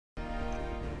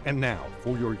And now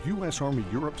for your U.S. Army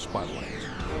Europe Spotlight.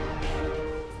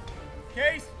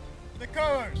 Case the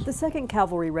colors. The 2nd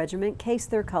Cavalry Regiment cased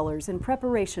their colors in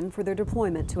preparation for their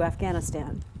deployment to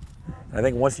Afghanistan. I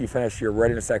think once you finish your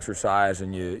readiness exercise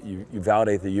and you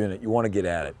validate the unit, you want to get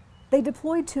at it. They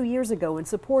deployed 2 years ago in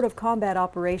support of combat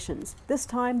operations. This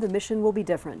time the mission will be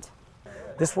different.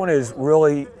 This one is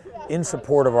really in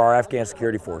support of our Afghan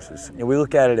security forces. And we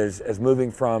look at it as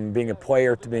moving from being a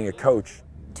player to being a coach.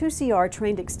 2CR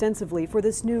trained extensively for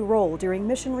this new role during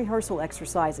mission rehearsal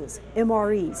exercises,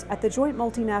 MREs, at the Joint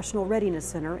Multinational Readiness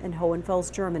Center in Hohenfels,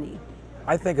 Germany.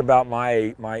 I think about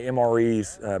my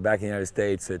MREs back in the United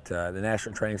States at the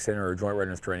National Training Center or Joint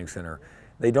Readiness Training Center.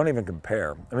 They don't even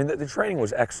compare. I mean, the training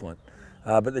was excellent,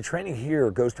 but the training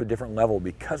here goes to a different level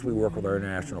because we work with our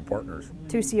international partners.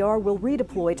 2CR will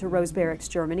redeploy to Rose Barracks,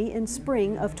 Germany in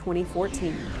spring of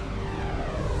 2014.